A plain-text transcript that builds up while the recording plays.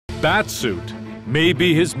Batsuit may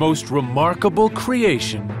be his most remarkable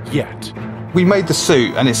creation yet. We made the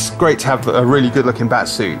suit, and it's great to have a really good-looking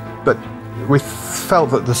Batsuit, but we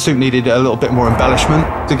felt that the suit needed a little bit more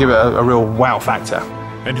embellishment to give it a real wow factor.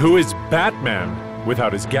 And who is Batman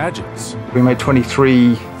without his gadgets? We made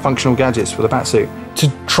 23 functional gadgets for the Batsuit.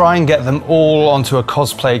 To try and get them all onto a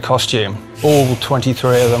cosplay costume, all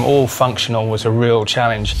 23 of them, all functional, was a real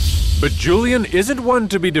challenge. But Julian isn't one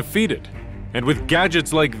to be defeated. And with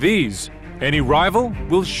gadgets like these, any rival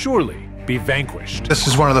will surely be vanquished. This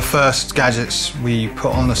is one of the first gadgets we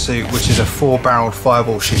put on the suit, which is a 4-barreled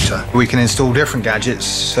fireball shooter. We can install different gadgets,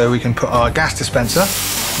 so we can put our gas dispenser,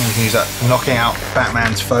 and we can use that for knocking out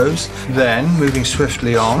Batman's foes. Then, moving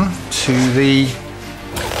swiftly on to the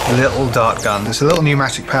little dart gun. It's a little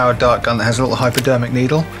pneumatic-powered dart gun that has a little hypodermic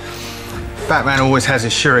needle. Batman always has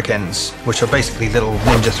his shurikens, which are basically little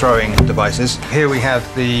ninja throwing devices. Here we have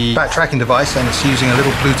the bat tracking device, and it's using a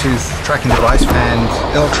little Bluetooth tracking device,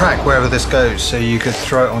 and it'll track wherever this goes, so you could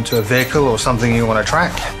throw it onto a vehicle or something you want to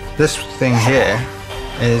track. This thing here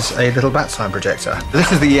is a little bat sign projector.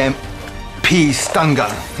 This is the EMP stun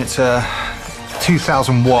gun. It's a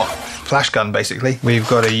 2,000 watt flash gun, basically. We've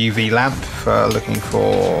got a UV lamp for looking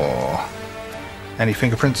for any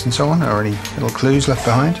fingerprints and so on, or any little clues left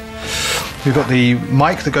behind. We've got the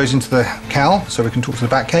mic that goes into the cowl, so we can talk to the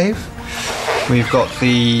Batcave. We've got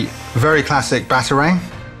the very classic Batarang.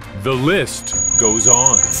 The list goes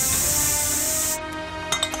on.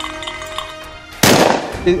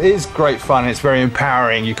 It is great fun, it's very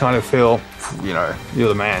empowering. You kind of feel, you know, you're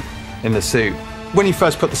the man in the suit. When you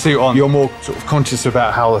first put the suit on, you're more sort of conscious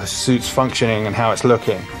about how the suit's functioning and how it's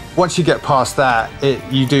looking. Once you get past that,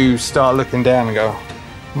 you do start looking down and go,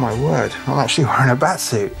 oh my word, I'm actually wearing a bat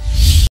suit.